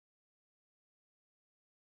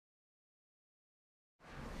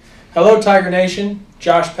Hello Tiger Nation,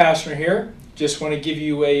 Josh Pastner here. Just want to give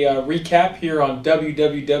you a recap here on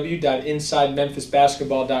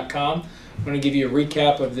www.insidememphisbasketball.com. I'm going to give you a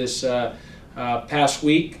recap of this past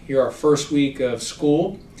week, here our first week of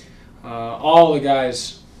school. All the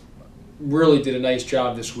guys really did a nice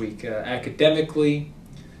job this week. Academically,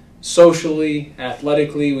 socially,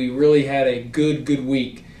 athletically, we really had a good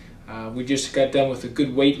week. We just got done with a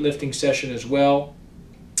good weightlifting session as well.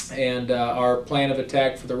 And our plan of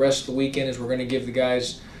attack for the rest of the weekend is we're going to give the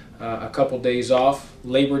guys a couple days off.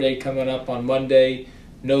 Labor Day coming up on Monday,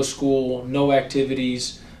 no school, no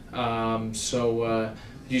activities. You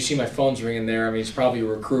see my phone's ringing there. I mean, it's probably a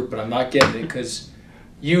recruit, but I'm not getting it because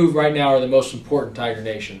you right now are the most important Tiger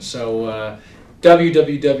Nation. So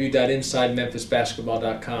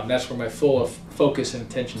www.insidememphisbasketball.com. That's where my full focus and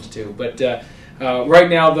attention's to. But right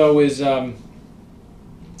now, though, is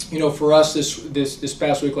for us this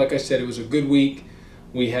past week, like I said, it was a good week.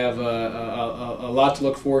 We have a lot to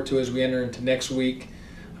look forward to as we enter into next week.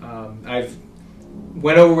 I've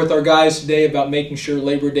went over with our guys today about making sure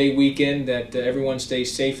Labor Day weekend that everyone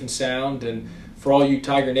stays safe and sound. And for all you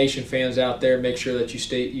Tiger Nation fans out there, make sure that you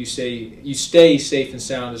stay safe and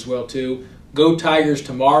sound as well too. Go Tigers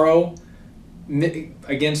tomorrow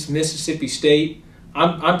against Mississippi State.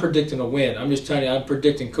 I'm predicting a win. I'm just telling you, I'm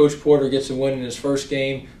predicting Coach Porter gets a win in his first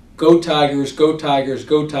game. Go Tigers, go Tigers,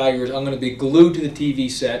 go Tigers. I'm going to be glued to the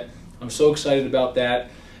TV set. I'm so excited about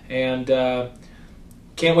that. And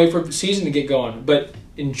can't wait for the season to get going. But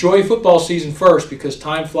enjoy football season first because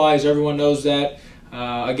time flies. Everyone knows that.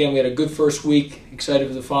 Again, we had a good first week. Excited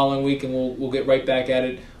for the following week, and we'll get right back at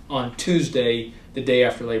it on Tuesday, the day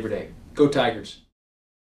after Labor Day. Go Tigers.